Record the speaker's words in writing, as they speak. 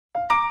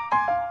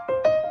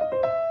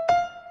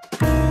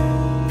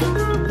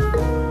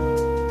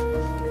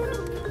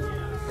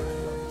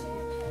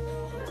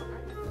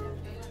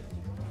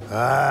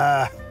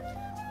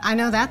I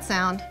know that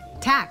sound.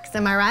 Tax,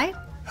 am I right?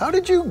 How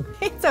did you?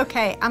 It's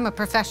okay, I'm a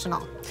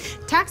professional.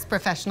 Tax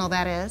professional,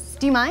 that is.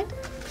 Do you mind?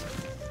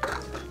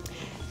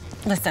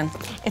 Listen,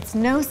 it's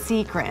no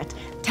secret.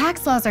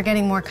 Tax laws are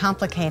getting more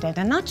complicated,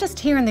 and not just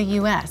here in the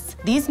US.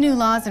 These new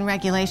laws and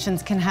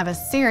regulations can have a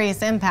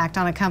serious impact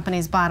on a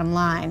company's bottom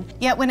line.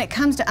 Yet when it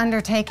comes to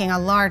undertaking a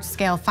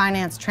large-scale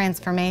finance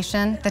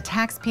transformation, the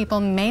tax people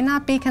may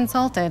not be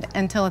consulted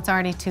until it's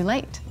already too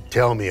late.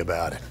 Tell me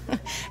about it.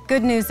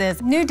 Good news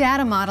is, new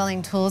data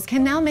modeling tools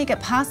can now make it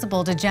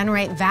possible to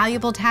generate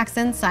valuable tax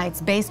insights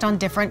based on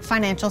different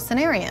financial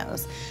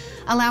scenarios,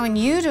 allowing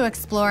you to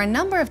explore a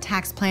number of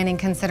tax planning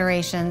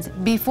considerations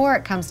before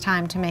it comes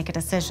time to make a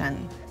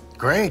decision.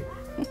 Great.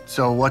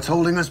 So what's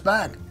holding us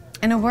back?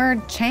 In a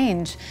word,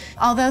 change.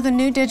 Although the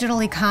new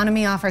digital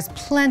economy offers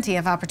plenty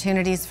of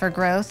opportunities for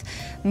growth,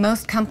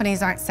 most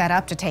companies aren't set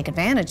up to take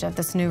advantage of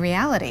this new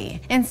reality.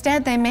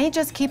 Instead, they may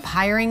just keep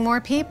hiring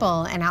more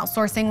people and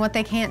outsourcing what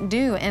they can't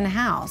do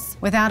in-house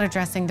without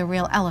addressing the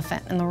real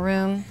elephant in the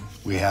room.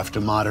 We have to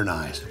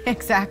modernize.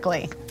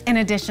 Exactly. In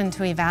addition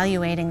to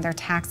evaluating their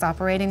tax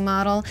operating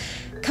model,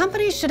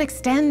 companies should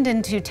extend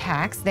into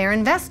tax their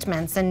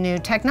investments in new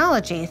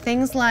technology,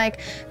 things like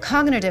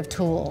cognitive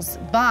tools,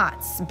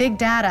 bots, big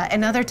data,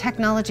 and other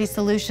technology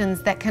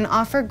solutions that can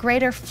offer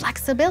greater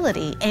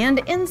flexibility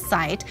and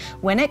insight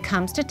when it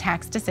comes to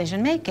tax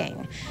decision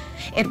making.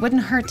 It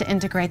wouldn't hurt to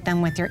integrate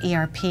them with your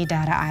ERP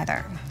data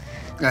either.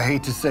 I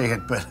hate to say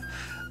it, but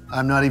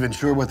I'm not even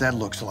sure what that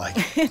looks like.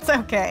 It's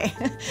okay.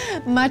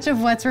 Much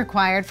of what's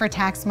required for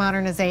tax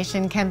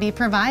modernization can be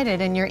provided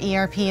in your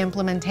ERP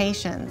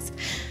implementations.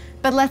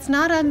 But let's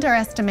not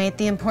underestimate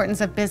the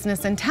importance of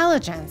business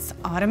intelligence,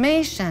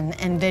 automation,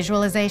 and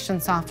visualization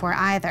software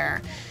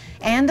either,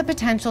 and the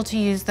potential to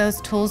use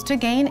those tools to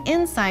gain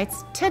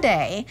insights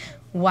today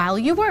while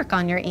you work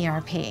on your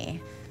ERP.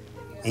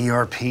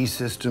 ERP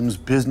systems,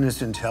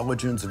 business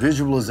intelligence,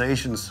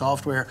 visualization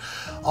software,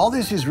 all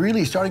this is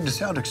really starting to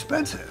sound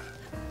expensive.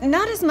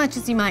 Not as much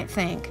as you might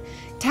think.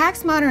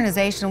 Tax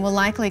modernization will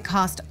likely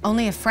cost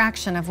only a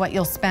fraction of what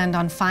you'll spend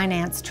on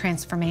finance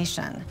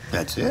transformation.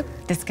 That's it?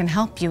 This can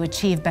help you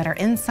achieve better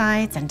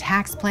insights and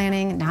tax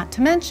planning, not to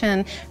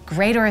mention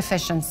greater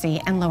efficiency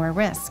and lower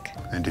risk.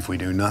 And if we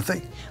do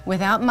nothing?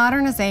 Without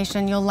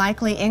modernization, you'll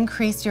likely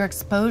increase your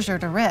exposure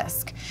to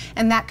risk.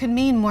 And that could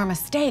mean more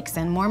mistakes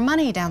and more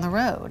money down the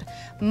road.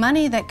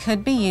 Money that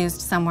could be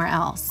used somewhere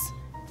else.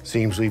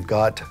 Seems we've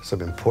got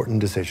some important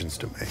decisions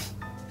to make.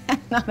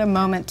 Not a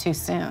moment too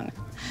soon.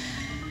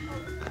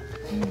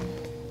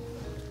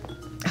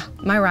 Oh,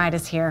 my ride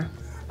is here.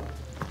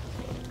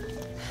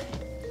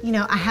 You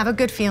know, I have a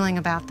good feeling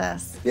about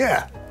this.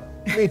 Yeah,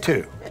 me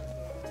too.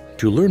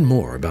 To learn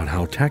more about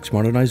how tax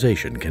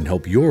modernization can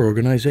help your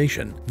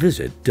organization,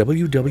 visit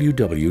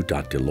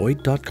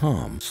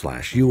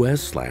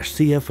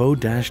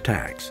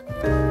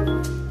www.deloitte.com/us/CFO-tax.